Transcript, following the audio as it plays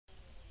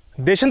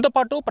దేశంతో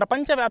పాటు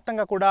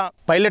ప్రపంచవ్యాప్తంగా కూడా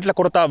పైలట్ల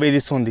కొరత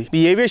వేధిస్తుంది.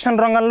 ఈ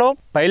ఏవియేషన్ రంగంలో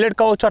పైలట్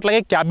కావచ్చు,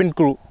 అట్లాగే క్యాబిన్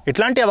క్రూ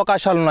ఎట్లాంటి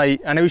అవకాశాలు ఉన్నాయి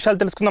అనే విషయాలు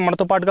తెలుసుకుందాం.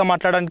 మనతో పాటుగా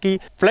మాట్లాడడానికి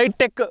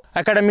Flytech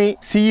academy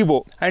CEO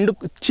and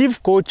chief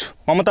coach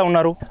మమత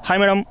ఉన్నారు. Hi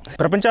madam.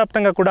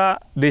 ప్రపంచవ్యాప్తంగా కూడా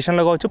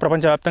దేశంలో కావచ్చు,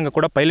 ప్రపంచవ్యాప్తంగా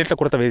కూడా పైలట్ల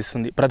కొరత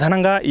వేధిస్తుంది.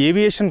 ప్రధానంగా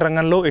ఏవియేషన్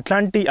రంగంలో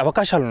ఎట్లాంటి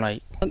అవకాశాలు ఉన్నాయి?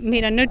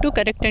 మీరు అన్నట్టు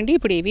కరెక్ట్ అండి.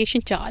 ఇప్పుడు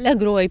ఏవియేషన్ చాలా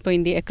గ్రో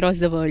అయిపోయింది అక్రాస్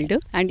ద వరల్డ్,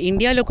 అండ్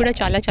ఇండియాలో కూడా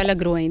చాలా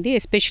గ్రో అయింది.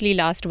 ఎస్పెషలీ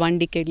లాస్ట్ 1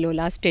 డికేడ్లో,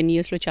 లాస్ట్ 10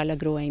 ఇయర్స్లో చాలా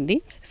గ్రో అయింది.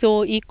 సో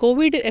ఈ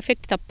కోవిడ్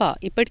ఎఫెక్ట్ తప్ప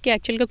ఇప్పటికీ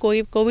యాక్చువల్గా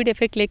కోవిడ్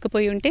ఎఫెక్ట్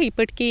లేకపోయి ఉంటే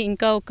ఇప్పటికీ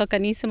ఇంకా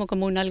కనీసం ఒక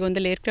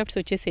 300-400 ఎయిర్ క్రాఫ్ట్స్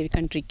వచ్చేసేవి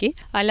కంట్రీకి.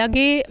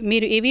 అలాగే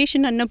మీరు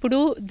ఏవియేషన్ అన్నప్పుడు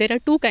there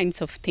are 2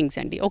 kinds of things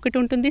అండి. ఒకటి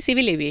ఉంటుంది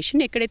సివిల్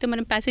ఏవియేషన్, ఎక్కడైతే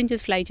మనం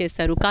ప్యాసింజర్స్ ఫ్లై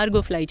చేస్తారు,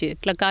 కార్గో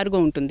ఇట్లా కార్గో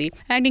ఉంటుంది.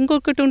 అండ్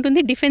ఇంకొకటి ఉంటుంది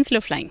డిఫెన్స్లో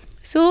ఫ్లైయింగ్.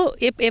 సో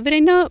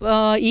ఎవరైనా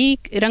ఈ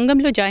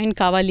రంగంలో జాయిన్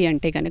కావాలి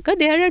అంటే కనుక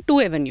దేర్ ఆర్ 2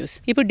 అవెన్యూస్.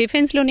 ఇప్పుడు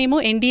డిఫెన్స్లోనేమో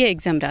NDA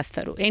ఎగ్జామ్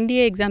రాస్తారు.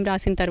 NDA ఎగ్జామ్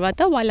రాసిన తర్వాత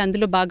వాళ్ళు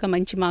అందులో బాగా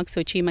మంచి మార్క్స్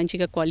వచ్చి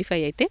మంచిగా క్వాలిఫై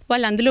అయితే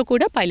వాళ్ళు అందులో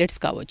కూడా పైలట్స్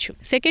కావచ్చు.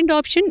 సెకండ్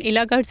ఆప్షన్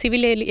ఇలాగా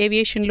సివిల్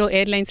ఏవియేషన్లో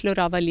ఎయిర్లైన్స్లో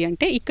రావాలి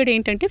అంటే ఇక్కడ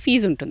ఏంటంటే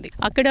ఫీజు ఉంటుంది.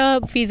 అక్కడ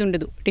ఫీజు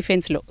ఉండదు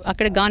డిఫెన్స్లో.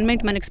 అక్కడ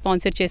గవర్నమెంట్ మనకు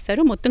స్పాన్సర్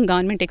చేస్తారు, మొత్తం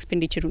గవర్నమెంట్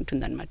ఎక్స్పెండిచర్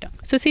ఉంటుంది అనమాట.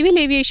 సో సివిల్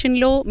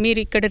ఏవియేషన్లో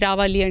మీరు ఇక్కడ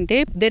రావాలి అంటే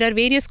దెర్ ఆర్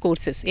వేరియస్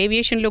కోర్సెస్.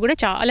 ఏవియేషన్లో కూడా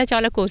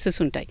చాలా కోర్సెస్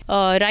ఉంటాయి.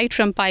 Right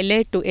from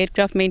pilot to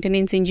aircraft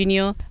maintenance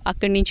engineer,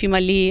 అక్కడి నుంచి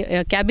మళ్ళీ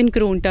క్యాబిన్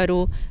క్రూ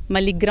ఉంటారు,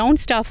 మళ్ళీ గ్రౌండ్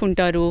స్టాఫ్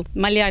ఉంటారు,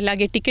 మళ్ళీ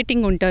అలాగే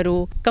టికెటింగ్ ఉంటారు.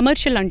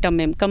 కమర్షియల్ అంటాం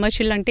మేము.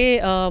 కమర్షియల్ అంటే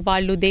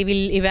వాళ్ళు దే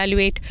విల్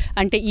ఇవాల్యుయేట్,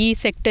 అంటే ఈ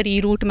సెక్టర్ ఈ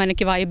రూట్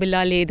మనకి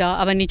వయబులా లేదా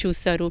అవన్నీ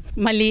చూస్తారు.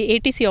 మళ్ళీ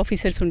ATC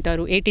ఆఫీసర్స్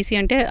ఉంటారు. ATC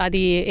అంటే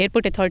అది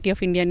ఎయిర్పోర్ట్ అథారిటీ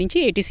ఆఫ్ ఇండియా నుంచి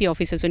ATC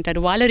ఆఫీసర్స్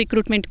ఉంటారు. వాళ్ళ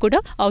రిక్రూట్మెంట్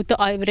కూడా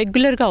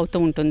రెగ్యులర్గా అవుతూ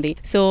ఉంటుంది.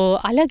 సో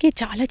అలాగే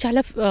చాలా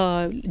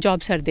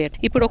జాబ్స్ ఆర్ దేర్.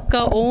 ఇప్పుడు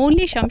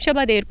ఓన్లీ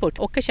శంషాబాద్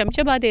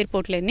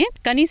ఎయిర్పోర్ట్లోనే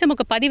కనీసం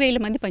ఒక 10,000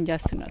 మంది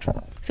పనిచేస్తున్నారు.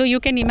 సో యూ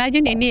కెన్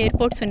ఇమాజిన్ ఎన్ని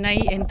ఎయిర్పోర్ట్స్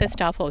ఉన్నాయి, ఎంత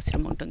స్టాఫ్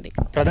అవసరం ఉంటుంది.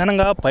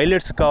 ప్రధానంగా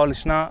పైలట్స్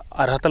కావాల్సిన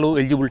అర్హతలు,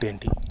 ఎలిజిబిలిటీ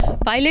ఏంటి?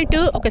 పైలట్,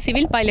 ఒక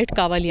సివిల్ పైలట్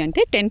కావాలి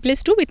అంటే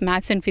 10+2 with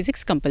maths and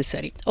physics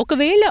compulsory.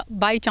 ఒకవేళ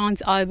బై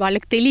ఛాన్స్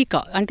వాళ్ళకి తెలియక,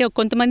 అంటే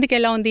కొంతమందికి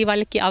ఎలా ఉంది,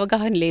 వాళ్ళకి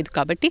అవగాహన లేదు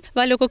కాబట్టి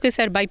వాళ్ళు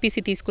ఒక్కొక్కసారి BPC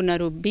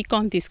తీసుకున్నారు,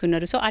 BCom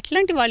తీసుకున్నారు. సో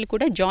అట్లాంటి వాళ్ళు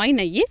కూడా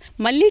జాయిన్ అయ్యి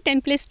మళ్ళీ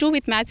 10+2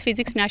 with maths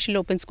physics national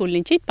open school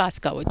నుంచి పాస్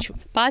కావచ్చు.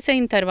 పాస్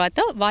అయిన తర్వాత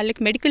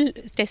వాళ్ళకి మెడికల్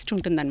టెస్ట్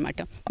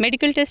ఉంటుందన్నమాట.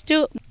 Medical test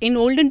in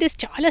olden days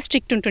చాలా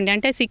స్ట్రిక్ట్ ఉంటుండే.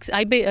 అంటే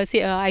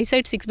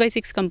ఐసైట్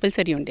 6/6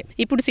 కంపల్సరీ ఉండే.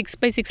 ఇప్పుడు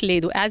 6/6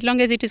 లేదు. As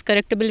long as it is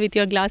correctable with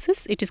your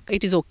glasses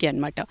it is okay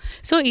అనమాట.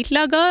 సో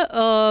ఇట్లాగా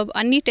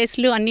అన్ని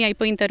టెస్ట్లు అన్నీ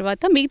అయిపోయిన తర్వాత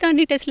మిగతా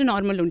అన్ని టెస్ట్లు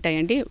నార్మల్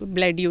ఉంటాయండి.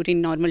 బ్లడ్,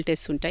 యూరిన్ నార్మల్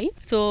టెస్ట్ ఉంటాయి.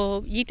 సో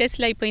ఈ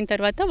టెస్ట్లు అయిపోయిన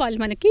తర్వాత వాళ్ళు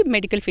మనకి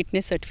మెడికల్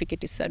ఫిట్నెస్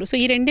సర్టిఫికేట్ ఇస్తారు. సో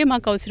ఈ రెండే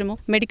మాకు అవసరము,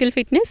 medical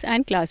fitness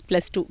and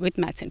 +2 with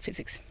maths and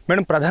physics.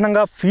 Madam,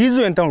 ప్రధానంగా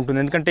ఫీజు ఎంత ఉంటుంది?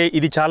 ఎందుకంటే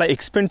ఇది చాలా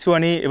ఎక్స్పెన్సివ్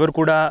అని ఎవరు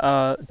కూడా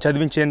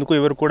చదివించేందుకు,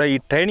 ఎవరు కూడా ఈ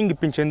ట్రైనింగ్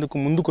ఇప్పించేందుకు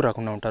ముందుకు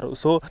రాకుండా ఉంటారు.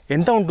 సో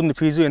ఎంత ఉంటుంది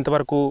ఫీజు,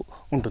 ఎంతవరకు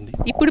ఉంటుంది?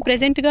 ఇప్పుడు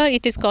ప్రెసెంట్గా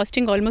it is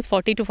costing almost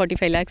 40 to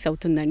 45 lakhs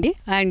అవుతుందండి.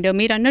 అండ్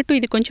మీరు అన్నట్టు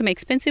ఇది కొంచెం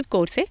ఎక్స్పెన్సివ్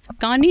కోర్సే.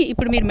 కానీ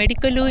ఇప్పుడు మీరు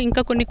మెడికల్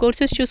ఇంకా కొన్ని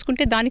కోర్సెస్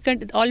చూసుకుంటే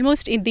దానికంటే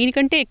ఆల్మోస్ట్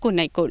దీనికంటే ఎక్కువ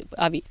ఉన్నాయి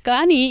అవి.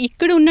 కానీ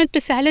ఇక్కడ ఉన్నట్టు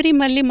శాలరీ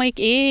మళ్ళీ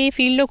మనకి ఏ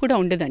ఫీల్డ్లో కూడా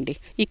ఉండదండి.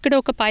 ఇక్కడ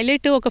ఒక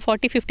పైలట్ ఒక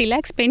 40-50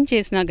 lakhs స్పెండ్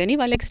చేసినా కానీ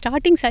వాళ్ళకి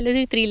starting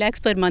salary 3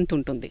 lakhs per month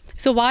ఉంటుంది.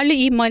 సో వాళ్ళు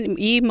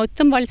ఈ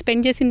మొత్తం వాళ్ళు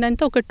స్పెండ్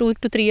చేసిందంతా ఒక 2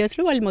 to 3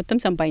 yearsలో వాళ్ళు మొత్తం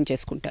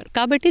సంపాదించేసుకుంటారు.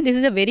 కాబట్టి this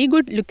is a very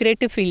good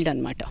lucrative field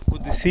అనమాట.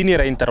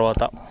 సీనియర్ అయిన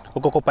తర్వాత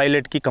ఒక్కొక్క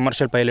పైలట్కి,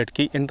 కమర్షియల్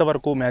పైలట్కి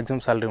ఎంతవరకు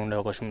మ్యాక్సిమం సాలరీ ఉండే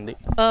అవకాశం ఉంది?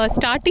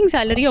 స్టార్టింగ్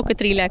సాలరీ ఒక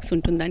 3 lakhs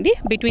ఉంటుందండి.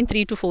 Between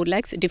 3 to 4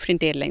 lakhs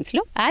different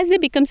ఎయిర్లైన్స్లో. As they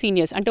become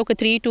seniors, అంటే ఒక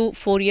 3 to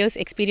 4 years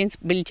ఎక్స్పీరియన్స్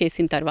బిల్డ్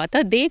చేసిన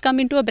తర్వాత they come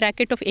in to a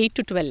bracket of 8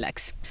 to 12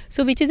 lakhs. So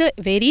which is a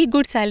very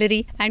good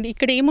salary. And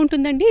ఇక్కడ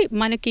ఏముంటుందండి,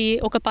 మనకి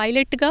ఒక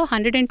పైలట్గా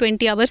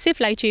 120 hours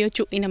ఫ్లై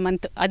చేయొచ్చు in a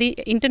month. అది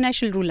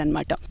ఇంటర్నేషనల్ రూల్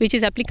అనమాట, which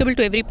is applicable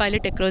to every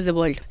pilot across the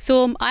world. So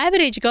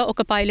యావరేజ్గా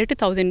ఒక pilot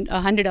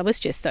 100 hours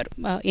చేస్తారు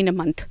in a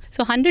month.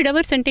 So 100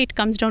 hours అంటే it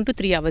comes down to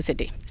 3 hours a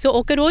day. So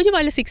ఒక రోజు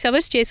వాళ్ళు 6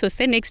 hours చేసి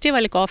వస్తే నెక్స్ట్ డే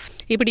వాళ్ళకి ఆఫ్.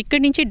 ఇప్పుడు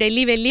ఇక్కడి నుంచి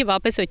ఢిల్లీ వెళ్ళి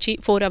వాపస్ వచ్చి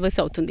 4 hours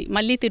అవుతుంది.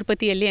 మళ్ళీ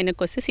తిరుపతి వెళ్ళి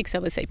వెనక్కి వస్తే 6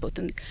 hours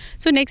అయిపోతుంది.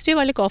 సో నెక్స్ట్ డే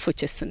వాళ్ళకి ఆఫ్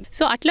వచ్చేస్తుంది.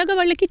 సో అట్లాగా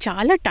వాళ్ళకి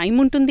చాలా టైం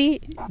ఉంటుంది,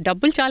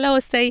 డబ్బులు చాలా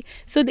వస్తాయి.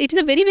 So it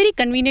is a very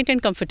convenient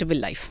and comfortable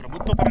life.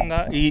 ప్రభుత్వ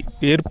పరంగా ఈ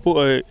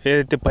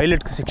ఏదైతే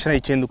పైలట్కి శిక్షణ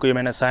ఇచ్చేందుకు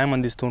ఏమైనా సాయం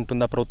అందిస్తూ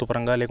ఉంటుందా ప్రభుత్వ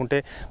పరంగా, లేకుంటే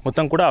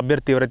మొత్తం కూడా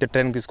అభ్యర్థి ఎవరైతే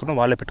ట్రైనింగ్ తీసుకున్నారో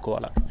వాళ్ళే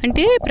పెట్టుకోవాలా?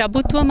 అంటే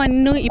ప్రభుత్వం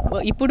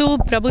ఇప్పుడు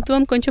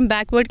ప్రభుత్వం కొంచెం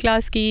బ్యాక్వర్డ్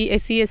క్లాస్కి,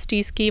 SC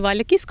STస్కి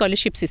వాళ్ళకి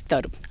స్కాలర్షిప్స్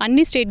ఇస్తారు.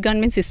 అన్ని స్టేట్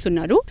గవర్నమెంట్స్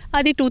ఇస్తున్నారు.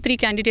 అది 2-3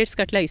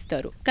 క్యాండిడేట్స్కి అట్లా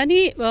ఇస్తారు. కానీ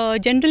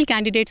జనరల్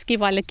క్యాండిడేట్స్కి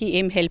వాళ్ళకి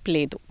ఏం హెల్ప్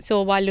లేదు. సో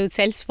వాళ్ళు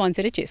సెల్ఫ్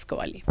స్పాన్సరే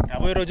చేసుకోవాలి.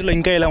 50 రోజుల్లో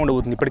ఇంకా ఎలా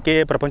ఉండబోతుంది? ఇప్పటికే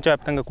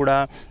ప్రపంచవ్యాప్తంగా కూడా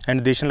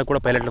అండ్ దేశంలో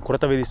కూడా పైలట్ల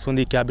కొరత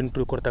వేధిస్తుంది, క్యాబిన్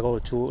క్రూ కొరత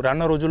కావచ్చు.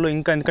 రానున్న రోజుల్లో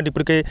ఇంకా, ఎందుకంటే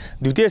ఇప్పటికే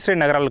ద్వితీయ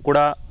శ్రేణి నగరాలకు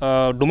కూడా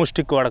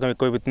డొమెస్టిక్ వాడకం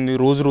ఎక్కువైపోతుంది.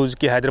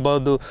 రోజుకి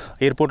హైదరాబాద్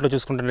ఎయిర్పోర్ట్లో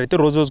చూసుకుంటున్నట్లయితే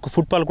రోజుకు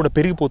ఫుట్పాల్ కూడా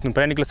పెరిగిపోతుంది.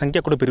 ప్రయాణికుల పైలట్ల సంఖ్య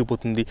కూడా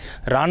పెరిగిపోతుంది.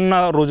 రానున్న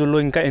రోజుల్లో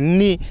ఇంకా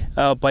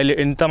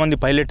ఎంతమంది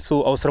పైలట్స్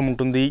అవసరం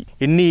ఉంటుంది,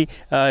 ఎన్ని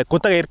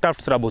కొత్త ఎయిర్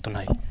క్రాఫ్ట్స్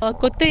రాబోతున్నాయి?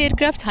 కొత్త air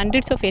crafts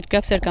hundreds of air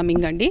crafts are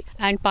coming అండి.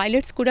 అండ్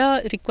పైలట్స్ కూడా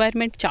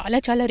రిక్వైర్మెంట్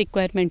చాలా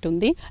రిక్వైర్మెంట్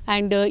ఉంది.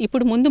 అండ్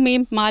ఇప్పుడు ముందు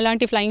మేము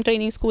మాలాంటి flying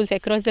training schools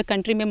across the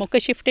country మేము ఒక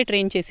షిఫ్టే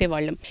ట్రైన్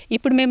చేసేవాళ్ళం.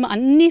 ఇప్పుడు మేము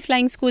అన్ని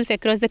flying schools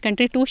across the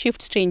country 2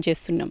 shifts train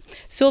చేస్తున్నాం.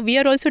 So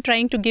we are also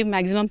trying to give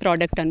maximum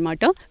product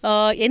అనమాట.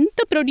 ఎంత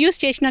ప్రొడ్యూస్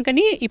చేసినా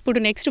కానీ ఇప్పుడు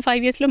నెక్స్ట్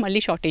 5 yearsలో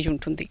మళ్ళీ షార్టేజ్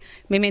ఉంటుంది.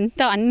 మేము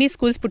ఎంత అన్ని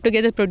స్కూల్స్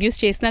పుట్టుగెదర్ ప్రొడ్యూస్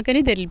చేసినా కానీ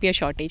there will be a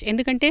shortage.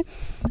 ఎందుకంటే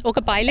ఒక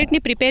పైలట్ని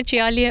ప్రిపేర్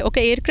చేయాలి, ఒక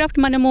ఎయిర్ క్రాఫ్ట్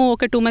మనము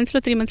ఒక 2 monthsలో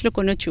 3 monthsలో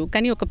కొనొచ్చు,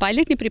 కానీ ఒక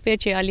పైలట్ని ప్రిపేర్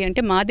చేయాలి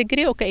అంటే మా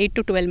దగ్గరే ఒక 8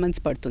 to 12 months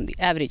పడుతుంది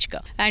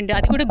యావరేజ్గా. అండ్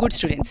అది కూడా good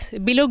students.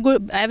 Below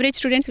average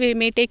students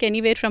may take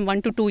anywhere from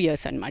 1 to 2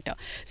 years అనమాట.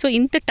 సో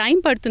ఇంత టైం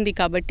పడుతుంది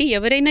కాబట్టి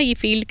ఎవరైనా ఈ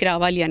ఫీల్డ్కి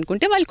రావాలి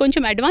అనుకుంటే వాళ్ళు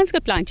కొంచెం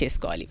అడ్వాన్స్గా ప్లాన్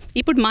చేసుకోవాలి.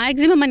 ఇప్పుడు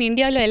మ్యాక్సిమం మన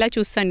ఇండియాలో ఎలా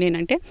చూస్తాను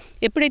నేనంటే,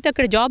 ఎప్పుడైతే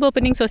అక్కడ జాబ్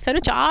ఓపెనింగ్స్ వస్తారో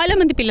చాలా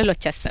మంది పిల్లలు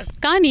వచ్చేస్తారు,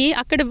 కానీ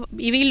అక్కడ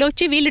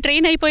వీళ్ళు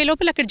ట్రైన్ అయిపోయే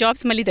లోపల అక్కడ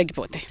జాబ్స్ మళ్ళీ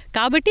తగ్గిపోతాయి.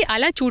 కాబట్టి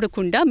అలా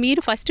చూడకుండా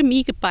మీరు ఫస్ట్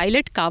మీకు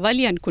పైలట్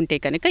కావాలి అనుకుంటే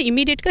కనుక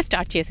ఇమీడియట్గా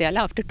స్టార్ట్ చేసేయాలి.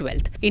 ఆఫ్టర్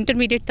 12th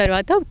ఇంటర్మీడియట్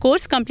తర్వాత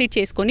కోర్స్ కంప్లీట్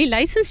చేసుకొని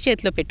లైసెన్స్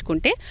చేతిలో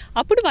పెట్టుకుంటే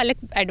అప్పుడు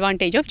వాళ్ళకి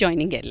advantage of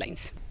joining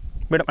airlines.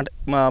 Madam, అంటే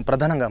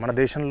ప్రధానంగా మన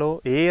దేశంలో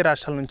ఏ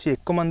రాష్ట్రాల నుంచి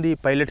ఎక్కువ మంది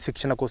పైలట్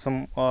శిక్షణ కోసం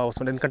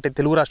వస్తుంటారు? ఎందుకంటే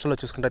తెలుగు రాష్ట్రాల్లో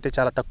చూసుకుంటే అయితే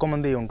చాలా తక్కువ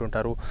మంది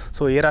ఉంటుంటారు.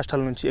 సో ఏ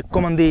రాష్ట్రాల నుంచి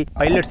ఎక్కువ మంది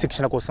పైలట్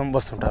శిక్షణ కోసం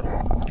వస్తుంటారు?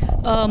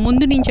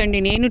 ముందు నుంచి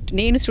అండి,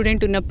 నేను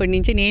స్టూడెంట్ ఉన్నప్పటి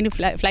నుంచి నేను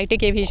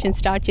ఫ్లైటెక్ ఏవియేషన్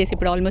స్టార్ట్ చేసి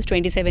ఇప్పుడు ఆల్మోస్ట్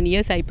 27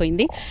 years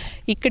అయిపోయింది.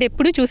 ఇక్కడ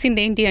ఎప్పుడు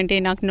చూసింది ఏంటి అంటే,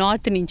 నాకు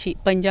నార్త్ నుంచి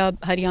పంజాబ్,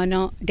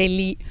 హర్యానా,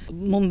 ఢిల్లీ,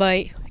 ముంబై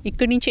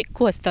ఇక్కడి నుంచి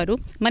ఎక్కువ వస్తారు.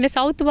 మన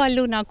సౌత్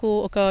వాళ్ళు నాకు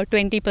ఒక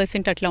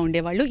 20% అట్లా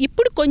ఉండేవాళ్ళు.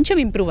 ఇప్పుడు కొంచెం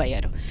ఇంప్రూవ్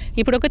అయ్యారు,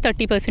 ఇప్పుడు ఒక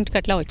 30%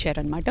 అట్లా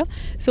వచ్చారనమాట.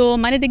 సో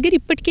మన దగ్గర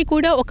ఇప్పటికీ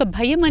కూడా ఒక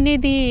భయం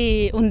అనేది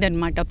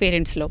ఉందన్నమాట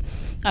పేరెంట్స్లో.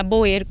 అబ్బో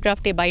ఎయిర్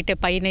క్రాఫ్ట్ బయట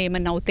పైన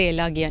ఏమన్నా అవుతే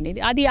ఎలాగే అనేది,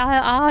 అది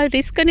ఆ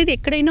రిస్క్ అనేది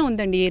ఎక్కడైనా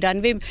ఉందండి.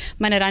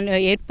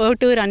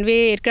 ఎయిర్పోర్ట్ రన్వే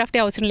ఎయిర్ క్రాఫ్టే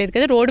అవసరం లేదు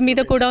కదా, రోడ్డు మీద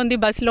కూడా ఉంది,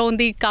 బస్సులో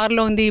ఉంది,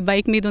 కార్లో ఉంది,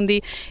 బైక్ మీద ఉంది,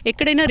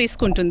 ఎక్కడైనా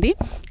రిస్క్ ఉంటుంది.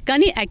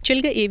 కానీ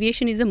యాక్చువల్గా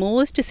aviation is the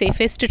most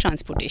safest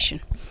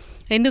transportation.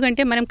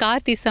 ఎందుకంటే మనం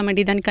కార్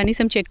తీస్తామండి, దానికి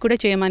కనీసం చెక్ కూడా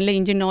చేయము, అందులో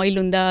ఇంజిన్ ఆయిల్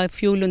ఉందా,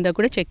 ఫ్యూల్ ఉందా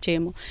కూడా చెక్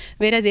చేయము.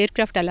 వేరేజ్ ఎయిర్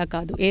క్రాఫ్ట్ అలా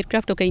కాదు. ఎయిర్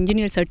క్రాఫ్ట్ ఒక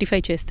ఇంజనీర్ సర్టిఫై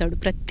చేస్తాడు,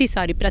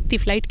 ప్రతి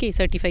ఫ్లైట్కి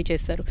సర్టిఫై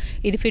చేస్తారు.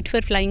 ఇది ఫిట్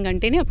ఫర్ ఫ్లయింగ్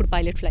అంటేనే అప్పుడు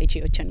పైలట్ ఫ్లై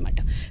చేయొచ్చు అనమాట.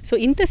 సో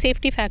ఇంత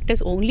సేఫ్టీ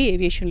ఫ్యాక్టర్స్ ఓన్లీ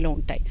ఏవియేషన్లో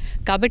ఉంటాయి.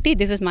 కాబట్టి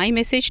this is my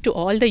message to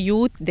all the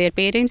youth, their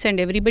parents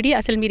and everybody.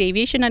 అసలు మీరు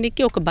ఏవియేషన్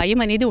అనేది ఒక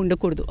భయం అనేది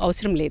ఉండకూడదు,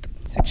 అవసరం లేదు.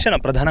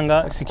 ప్రధానంగా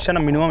శిక్షణ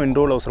మినిమం ఎన్ని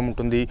రోజులు అవసరం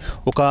ఉంటుంది?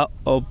 ఒక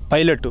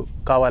పైలట్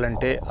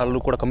కావాలంటే, వాళ్ళు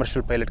కూడా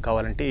కమర్షియల్ పైలట్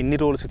కావాలంటే ఎన్ని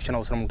రోజులు శిక్షణ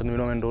అవసరం ఉంటుంది?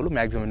 మినిమం ఎన్ని రోజులు,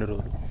 మ్యాక్సిమం ఎన్ని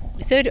రోజులు?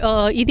 సార్,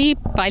 ఇది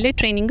pilot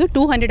training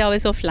 200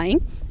 hours of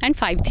flying and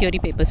 5 theory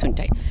papers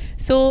ఉంటాయి.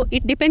 So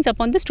it depends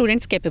upon the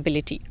students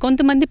capability.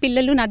 కొంతమంది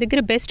పిల్లలు, నా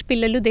దగ్గర బెస్ట్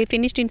పిల్లలు, they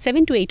finished in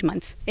 7 to 8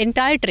 months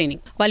entire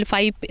training. వాళ్ళు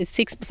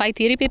 5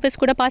 థియరీ పేపర్స్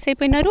కూడా పాస్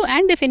అయిపోయినారు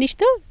and they finish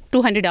the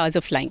 200 hours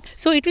of flying.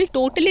 So it will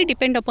totally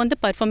depend upon the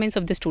performance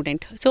of the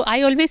student. So I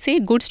always say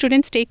good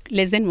students take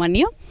less than 1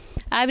 year.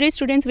 Average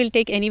students will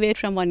take anywhere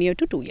from 1 year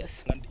to 2 years.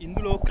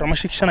 ఇందులో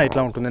క్రమశిక్షణ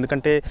ఎట్లా ఉంటుంది?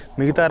 ఎందుకంటే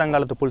మిగతా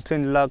రంగాలతో పోలిస్తే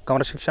ఇందులో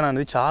క్రమశిక్షణ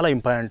అనేది చాలా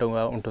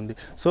ఇంపార్టెంట్గా ఉంటుంది.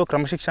 సో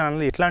క్రమశిక్షణ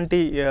అనేది ఎట్లాంటి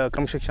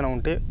క్రమశిక్షణ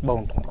ఉంటే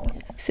బాగుంటుంది?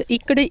 సో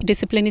ఇక్కడ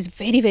డిసిప్లిన్ ఈజ్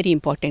వెరీ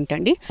ఇంపార్టెంట్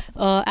అండి.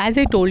 యాజ్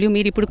ఐ టోల్డ్ యూ,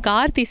 మీరు ఇప్పుడు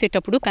కార్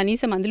తీసేటప్పుడు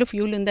కనీసం అందులో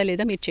ఫ్యూల్ ఉందా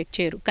లేదా మీరు చెక్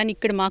చేయరు, కానీ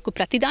ఇక్కడ మాకు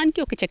ప్రతిదానికి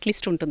ఒక చెక్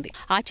లిస్ట్ ఉంటుంది.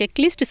 ఆ చెక్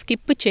లిస్ట్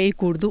స్కిప్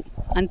చేయకూడదు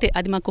అంతే.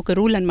 అది మాకు ఒక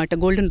రూల్ అనమాట,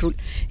 గోల్డెన్ రూల్.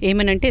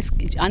 ఏమనంటే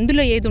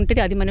అందులో ఏది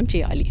ఉంటుంది అది మనం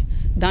చేయాలి.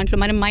 దాంట్లో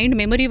మనం మైండ్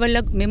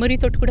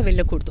మెమరీతో కూడా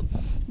వెళ్ళకూడదు.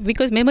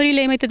 బికాజ్ మెమరీలో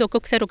ఏమవుతుంది,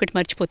 ఒక్కొక్కసారి ఒకటి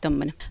మర్చిపోతాం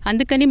మనం.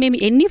 అందుకని మేము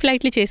ఎన్ని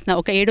ఫ్లైట్లు చేసినా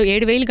ఒక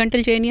 7,000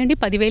 గంటలు చేయనియండి,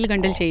 10,000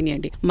 గంటలు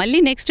చేయనియండి, మళ్ళీ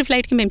నెక్స్ట్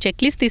ఫ్లైట్కి మేము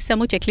చెక్ లిస్ట్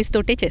తీస్తాము, చెక్ లిస్ట్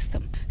తోటే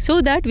చేస్తాం. So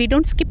that we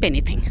don't skip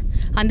anything.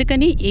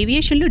 అందుకని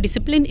ఏవియేషన్లో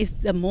discipline is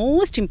the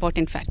most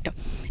important factor.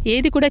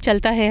 ఏది కూడా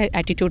చల్తా హే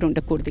యాటిట్యూడ్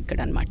ఉండకూడదు ఇక్కడ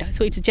అనమాట.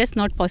 So it's just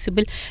not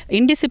possible.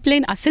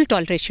 Indiscipline అస్సలు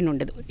టాలరేషన్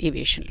ఉండదు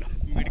ఏవియేషన్లో.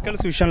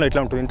 మెడికల్స్ విషయంలో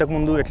ఎట్లా ఉంటుంది?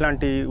 ఇంతకుముందు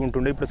ఎట్లాంటి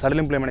ఉంటుండే, ఇప్పుడు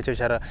సడలింపులు ఏమైనా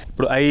చేశారా?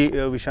 ఇప్పుడు ఐ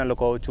విషయంలో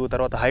కావచ్చు,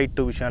 తర్వాత హైట్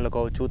విషయంలో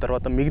కావచ్చు,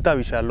 తర్వాత మిగతా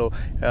విషయాల్లో,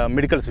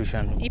 మెడికల్స్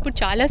విషయంలో ఇప్పుడు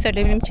చాలా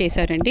సడలింపు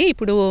చేశారండి.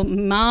 ఇప్పుడు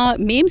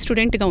మేము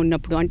స్టూడెంట్గా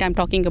ఉన్నప్పుడు, అంటే I'm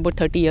talking about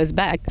 30 years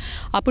back,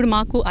 అప్పుడు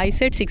మాకు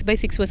ఐసెట్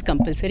 6/6 వాజ్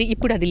కంపల్సరీ.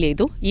 ఇప్పుడు అది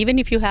లేదు. Even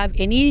if you have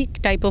any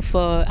type of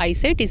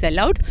ICET is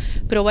allowed,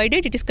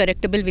 provided it is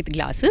correctable with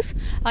glasses.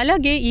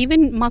 అలాగే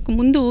ఈవెన్ మాకు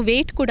ముందు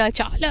వెయిట్ కూడా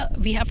చాలా,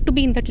 we have to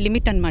be in that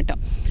limit అనమాట.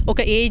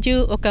 ఒక ఏజ్,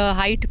 ఒక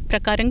హైట్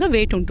ప్రకారంగా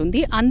వెయిట్ ఉంటుంది.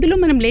 అందులో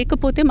మనం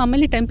లేకపోతే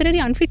మమ్మల్ని టెంపరీ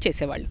అన్ఫిట్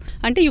చేసేవాళ్ళు.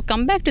 అంటే you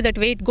come back to that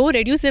wait, go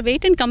reduce the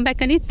weight and come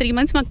back అని 3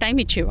 months మాకు టైం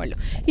ఇచ్చేవాళ్ళు.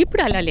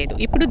 ఇప్పుడు అలా లేదు.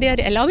 ఇప్పుడు they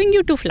are allowing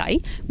you to fly,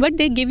 but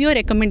they give your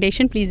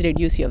recommendation, please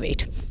reduce your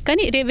weight.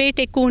 కానీ వెయిట్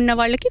ఎక్కువ ఉన్న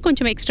వాళ్ళకి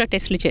కొంచెం ఎక్స్ట్రా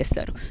టెస్ట్లు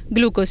చేస్తారు.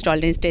 గ్లూకోజ్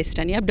టాలరెన్స్ టెస్ట్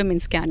అని,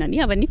 అబ్డోమెన్ స్కాన్ అని,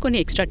 అవన్నీ కొన్ని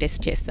ఎక్స్ట్రా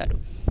టెస్ట్ చేస్తారు.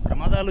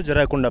 ప్రమాదాలు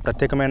జరగకుండా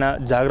ప్రత్యేకమైన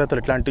జాగ్రత్తలు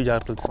ఎట్లాంటి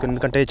జాగ్రత్తలు తీసుకుని,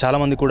 ఎందుకంటే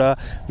చాలామంది కూడా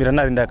మీరు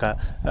అన్నారు ఇందాక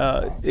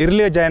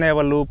ఎర్లీగా జాయిన్ అయ్యే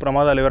వాళ్ళు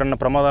ఎవరైనా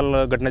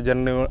ప్రమాదాలు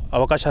జరిగిన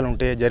అవకాశాలు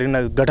ఉంటే జరిగిన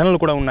ఘటనలు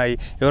కూడా ఉన్నాయి,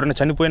 ఎవరైనా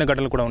చనిపోయిన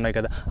ఘటనలు కూడా ఉన్నాయి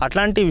కదా.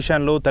 అట్లాంటి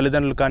విషయాల్లో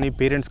తల్లిదండ్రులు కానీ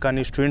పేరెంట్స్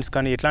కానీ స్టూడెంట్స్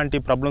కానీ ఎట్లాంటి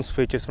ప్రాబ్లమ్స్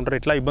ఫేస్ చేస్తుంటారు,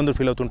 ఎట్లా ఇబ్బందులు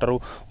ఫీల్ అవుతుంటారు,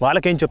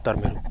 వాళ్ళకేం చెప్తారు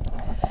మీరు?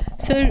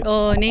 సార్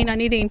నేను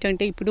అనేది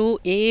ఏంటంటే ఇప్పుడు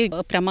ఏ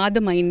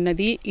ప్రమాదం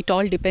అయినది it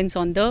all depends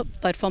on the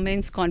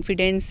performance,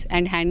 confidence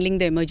and handling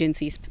the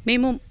emergencies.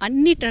 మేము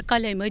అన్ని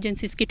రకాల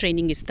ఎమర్జెన్సీస్కి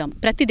ట్రైనింగ్ ఇస్తాం.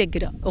 ప్రతి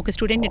దగ్గర ఒక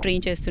స్టూడెంట్ని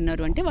ట్రైన్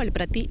చేస్తున్నారు అంటే వాళ్ళు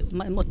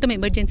మొత్తం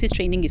ఎమర్జెన్సీస్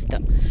ట్రైనింగ్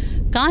ఇస్తాం.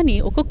 కానీ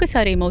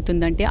ఒక్కొక్కసారి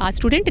ఏమవుతుందంటే ఆ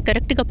స్టూడెంట్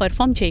కరెక్ట్గా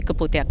పర్ఫామ్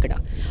చేయకపోతే అక్కడ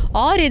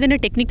ఏదైనా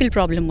టెక్నికల్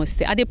ప్రాబ్లమ్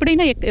వస్తే అది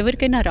ఎప్పుడైనా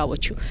ఎవరికైనా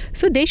రావచ్చు.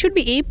 So they should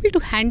be able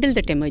to handle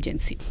that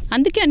emergency.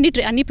 అందుకే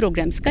అన్ని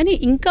ప్రోగ్రామ్స్. కానీ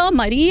ఇంకా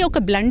మరీ ఒక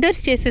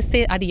బ్లండర్స్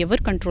చేసేస్తే అది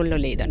ఎవరి కంట్రోల్లో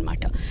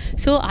లేదనమాట.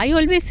 So I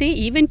always say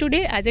even today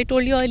as I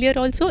told you earlier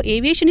also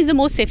aviation is the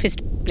most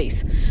safest place.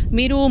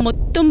 మీరు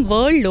మొత్తం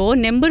వరల్డ్లో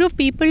number of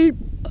people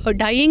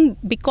dying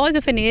because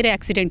of N air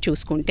accident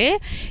చూసుకుంటే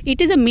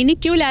it is a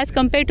మినిక్యూల్ as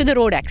compare to the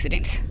road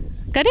accidents.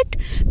 Correct.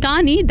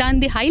 కానీ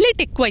దాని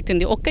highlight ఎక్కువ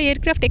అవుతుంది. ఒక్క air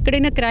craft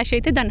ఎక్కడైనా క్రాష్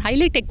అయితే దాని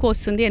హైలైట్ ఎక్కువ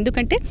వస్తుంది.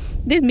 ఎందుకంటే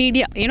this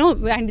media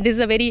and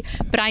this a very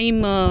prime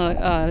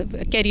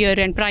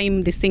career and prime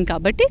this thing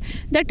కాబట్టి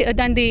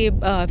దాని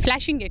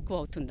ఫ్లాషింగ్ ఎక్కువ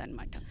అవుతుంది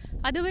అనమాట.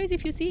 Otherwise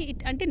if you see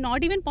it అంటే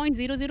నాట్ ఈవెన్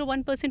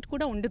 0.001%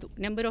 కూడా ఉండదు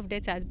number of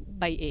deaths as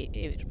by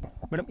air.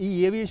 Madam, ఈ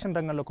ఏవియేషన్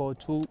రంగంలో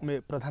కావచ్చు,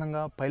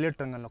 ప్రధానంగా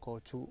పైలట్ రంగంలో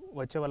కావచ్చు,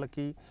 వచ్చే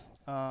వాళ్ళకి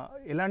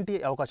ఎలాంటి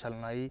అవకాశాలు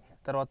ఉన్నాయి,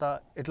 తర్వాత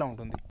ఎట్లా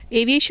ఉంటుంది?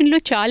 ఏవియేషన్లో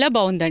చాలా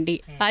బాగుందండి.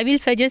 ఐ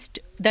విల్ సజెస్ట్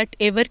దట్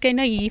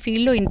ఎవరికైనా ఈ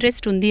ఫీల్డ్లో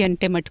ఇంట్రెస్ట్ ఉంది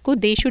అంటే మటుకు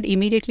they should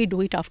immediately do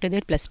it after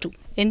their +2.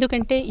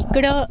 ఎందుకంటే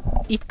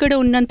ఇక్కడ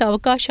ఉన్నంత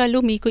అవకాశాలు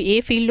మీకు ఏ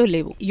ఫీల్డ్లో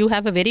లేవు. You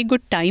have a very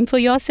good time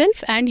for your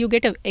self and you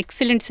get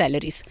excellent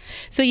salaries.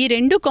 So ఈ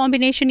రెండు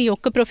కాంబినేషన్ ఈ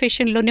ఒక్క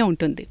ప్రొఫెషన్లోనే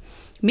ఉంటుంది.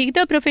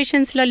 మిగతా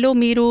ప్రొఫెషన్స్లలో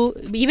మీరు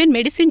ఈవెన్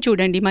మెడిసిన్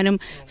చూడండి, మనం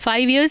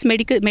 5 years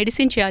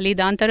మెడిసిన్ చేయాలి,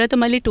 దాని తర్వాత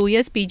మళ్ళీ 2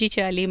 years పీజీ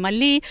చేయాలి,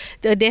 మళ్ళీ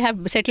they have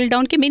settle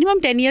డౌన్కి minimum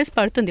 10 years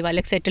పడుతుంది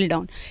వాళ్ళకి సెటిల్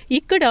డౌన్.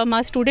 ఇక్కడ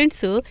మా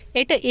students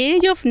at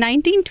age of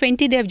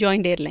 19-20 they have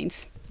joined airlines.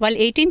 వాళ్ళు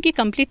 18కి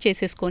కంప్లీట్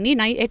చేసేసుకొని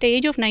at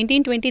age of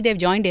 19-20 they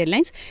have joined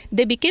airlines.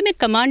 They became a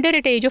commander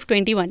at age of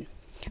 21.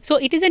 So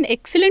it is an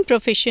excellent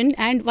profession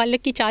and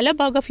వాళ్ళకి చాలా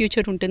బాగా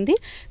future ఉంటుంది.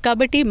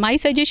 కాబట్టి my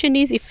suggestion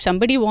is if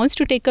somebody wants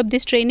to take up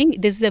this training,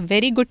 this is a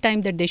very good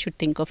time that they should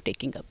think of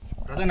taking up.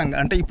 ప్రధానంగా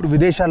అంటే ఇప్పుడు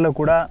విదేశాల్లో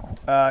కూడా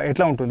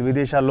ఎట్లా ఉంటుంది?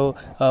 విదేశాల్లో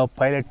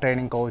పైలట్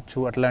ట్రైనింగ్ కావచ్చు,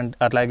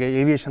 అట్లాగే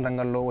ఏవియేషన్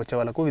రంగంలో వచ్చే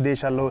వాళ్ళకు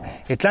విదేశాల్లో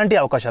ఎట్లాంటి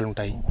అవకాశాలు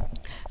ఉంటాయి?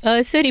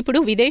 సార్ ఇప్పుడు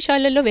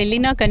విదేశాలలో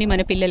వెళ్ళినా కానీ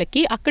మన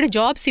పిల్లలకి అక్కడ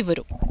జాబ్స్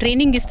ఇవ్వరు.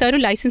 ట్రైనింగ్ ఇస్తారు,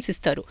 లైసెన్స్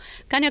ఇస్తారు,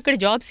 కానీ అక్కడ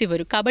జాబ్స్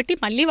ఇవ్వరు. కాబట్టి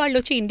మళ్ళీ వాళ్ళు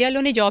వచ్చి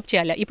ఇండియాలోనే జాబ్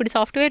చేయాలి. ఇప్పుడు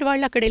సాఫ్ట్వేర్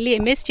వాళ్ళు అక్కడ వెళ్ళి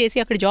ఎంఎస్ చేసి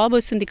అక్కడ జాబ్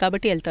వస్తుంది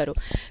కాబట్టి వెళ్తారు.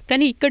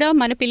 కానీ ఇక్కడ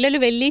మన పిల్లలు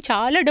వెళ్ళి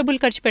చాలా డబ్బులు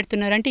ఖర్చు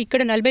పెడుతున్నారు. అంటే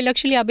ఇక్కడ 40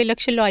 లక్షలు 50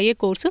 లక్షల్లో అయ్యే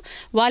కోర్సు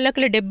వాళ్ళు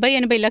అక్కడ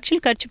 70-80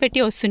 లక్షలు ఖర్చు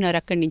పెట్టి వస్తున్నారు.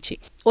 అక్కడి నుంచి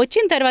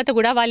వచ్చిన తర్వాత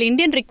కూడా వాళ్ళు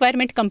ఇండియన్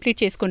రిక్వైర్మెంట్ కంప్లీట్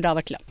చేసుకుని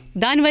రావట్లా.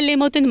 దానివల్ల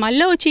ఏమవుతుంది,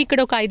 మళ్ళీ వచ్చి ఇక్కడ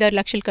ఒక 5-6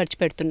 లక్షలు ఖర్చు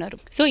పెడుతున్నారు.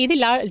 సో ఇది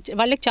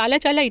వాళ్ళకి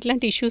చాలా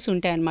ఇట్లాంటి ఇష్యూస్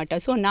ఉంటాయి అనమాట.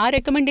 సో నా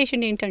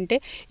రికమెండేషన్ ఏంటంటే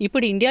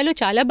ఇప్పుడు ఇండియాలో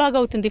చాలా బాగా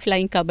అవుతుంది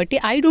ఫ్లయింగ్ కాబట్టి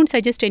I don't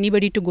suggest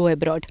anybody to go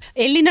abroad.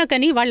 వెళ్ళినా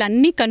కానీ వాళ్ళు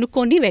అన్నీ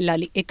కనుక్కొని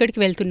వెళ్ళాలి. ఎక్కడికి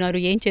వెళ్తున్నారు,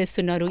 ఏం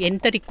చేస్తున్నారు,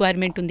 ఎంత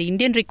రిక్వైర్మెంట్ ఉంది,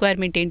 ఇండియన్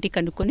రిక్వైర్మెంట్ ఏంటి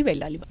కనుక్కొని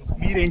వెళ్ళాలి.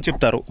 మీరేం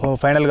చెప్తారు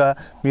ఫైనల్గా?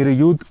 మీరు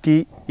యూత్కి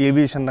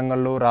ఏవియేషన్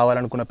రంగంలో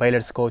రావాలనుకున్న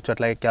పైలట్స్ కావచ్చు,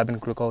 అట్లాగే క్యాబిన్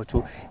క్రూ కావచ్చు,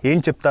 ఏం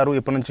చెప్తారు?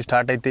 ఎప్పటి నుంచి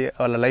స్టార్ట్ అయితే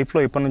వాళ్ళ లైఫ్లో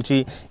ఎప్పటి నుంచి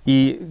ఈ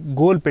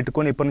గోల్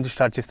పెట్టుకొని ఎప్పటి నుంచి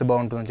స్టార్ట్ చేస్తే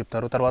బాగుంటుందని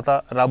చెప్తారు? తర్వాత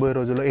రాబోయే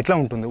రోజుల్లో ఎట్లా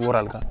ఉంటుంది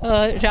ఓవరాల్గా?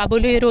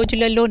 రాబోయే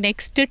రోజులలో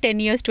next 10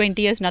 years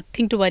 20 years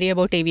nothing to worry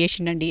about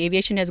aviation అండి.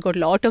 Aviation Hess goat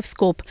lot of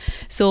scope.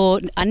 So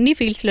అన్ని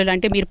ఫీల్డ్స్లో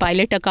అంటే మీరు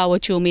పైలట్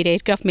కావచ్చు, మీరు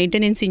ఎయిర్క్రాఫ్ట్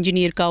మెయింటెనెన్స్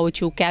ఇంజనీర్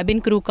కావచ్చు,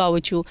 క్యాబిన్ క్రూ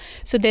కావచ్చు.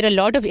 So there are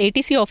lot of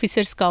ATC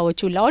officers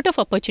కావచ్చు, lot of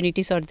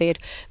opportunities are there.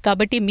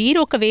 కాబట్టి మీరు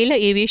ఒకవేళ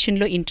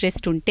ఏవియేషన్లో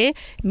ఇంట్రెస్ట్ ఉంటే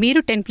మీరు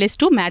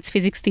 10+2 మ్యాథ్స్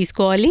ఫిజిక్స్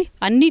తీసుకోవాలి.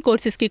 అన్ని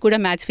కోర్సెస్కి కూడా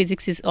maths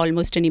physics is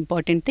almost an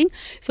important thing.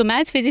 So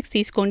maths physics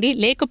తీసుకోండి.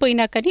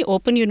 లేకపోయినా కానీ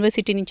ఓపెన్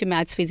యూనివర్సిటీ నుంచి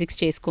మ్యాథ్స్ ఫిజిక్స్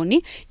చేసుకొని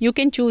you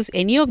can choose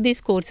any of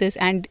these courses.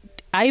 And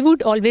I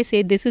would always say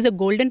this is a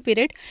golden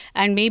period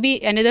and maybe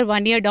another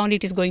 1 year down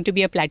it is going to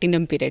be a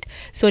platinum period.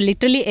 So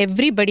literally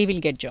everybody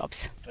will get jobs.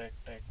 Right.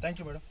 Thank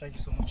you madam. Thank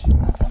you so much.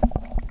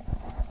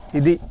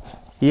 ఇది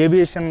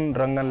aviation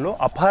రంగంలో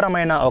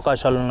అపారమైన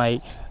అవకాశాలు ఉన్నాయి.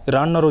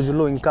 రానున్న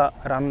రోజుల్లో ఇంకా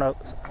రానున్న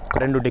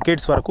 2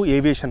 decades వరకు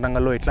ఏవియేషన్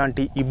రంగంలో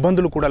ఎట్లాంటి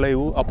ఇబ్బందులు కూడా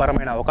లేవు,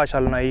 అపారమైన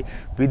అవకాశాలు ఉన్నాయి.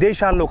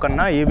 విదేశాల్లో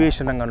కన్నా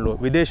ఏవియేషన్ రంగంలో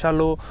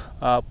విదేశాల్లో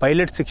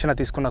పైలట్ శిక్షణ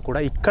తీసుకున్నా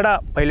కూడా ఇక్కడ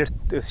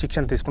పైలట్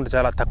శిక్షణ తీసుకుంటే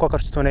చాలా తక్కువ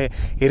ఖర్చుతోనే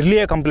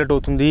ఎర్లీగా కంప్లీట్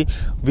అవుతుంది.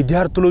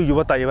 విద్యార్థులు,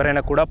 యువత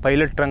ఎవరైనా కూడా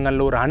పైలట్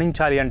రంగంలో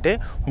రాణించాలి అంటే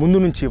ముందు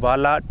నుంచి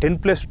వాళ్ళ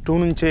 10+2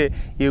 నుంచే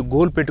ఈ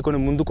గోల్ పెట్టుకొని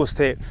ముందుకు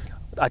వస్తే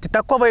అతి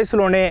తక్కువ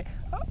వయసులోనే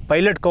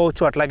పైలట్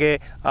కావచ్చు, అట్లాగే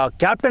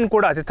క్యాప్టెన్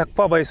కూడా అతి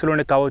తక్కువ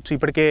వయసులోనే కావచ్చు.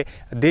 ఇప్పటికే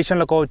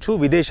దేశంలో కావచ్చు,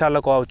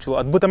 విదేశాల్లో కావచ్చు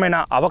అద్భుతమైన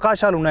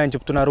అవకాశాలు ఉన్నాయని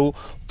చెప్తున్నారు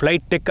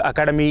ఫ్లైటెక్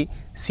అకాడమీ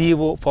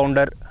CEO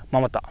ఫౌండర్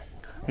మమత.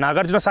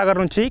 నాగార్జున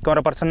సాగర్ నుంచి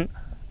camera person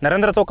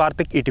నరేంద్రతో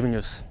Karthik, ETV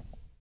news.